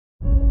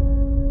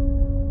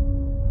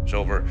There's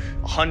over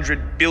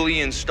 100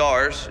 billion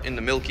stars in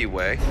the Milky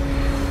Way.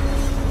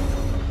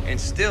 And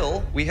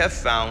still, we have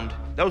found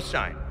no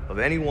sign of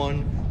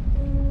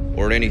anyone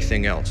or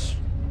anything else.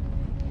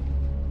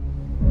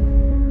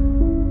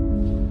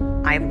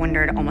 I've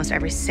wondered almost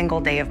every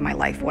single day of my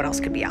life what else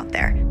could be out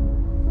there.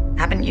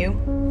 Haven't you?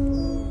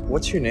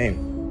 What's your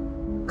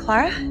name?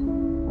 Clara?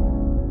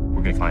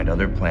 We're gonna find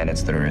other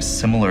planets that are as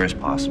similar as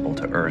possible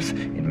to Earth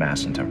in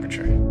mass and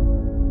temperature.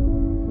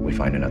 We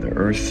find another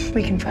Earth.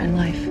 We can find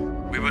life.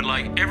 We would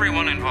like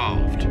everyone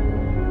involved.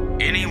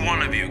 Any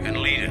one of you can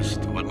lead us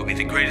to what will be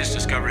the greatest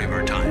discovery of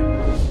our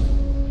time.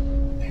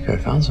 I think I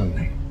found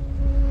something.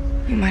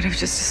 You might have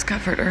just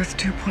discovered Earth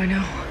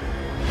 2.0.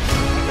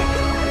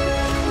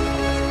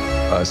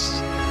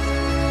 Us.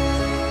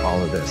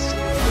 All of this.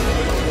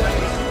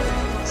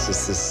 It's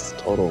just this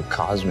total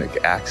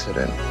cosmic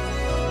accident.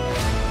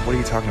 What are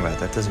you talking about?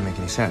 That doesn't make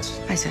any sense.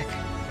 Isaac,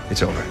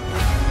 It's over.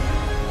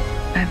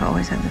 I've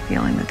always had the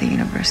feeling that the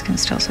universe can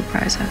still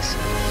surprise us.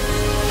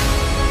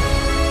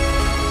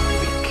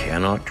 We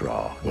cannot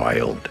draw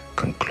wild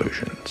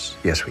conclusions.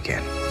 Yes, we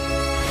can.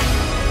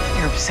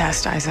 You're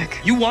obsessed, Isaac.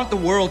 You want the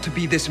world to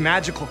be this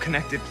magical,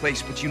 connected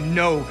place, but you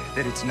know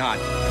that it's not.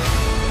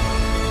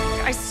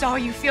 I saw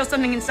you feel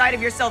something inside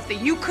of yourself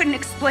that you couldn't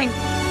explain.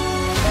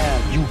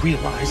 You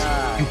realize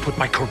you put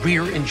my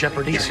career in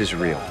jeopardy? This is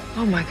real.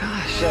 Oh my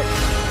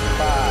gosh.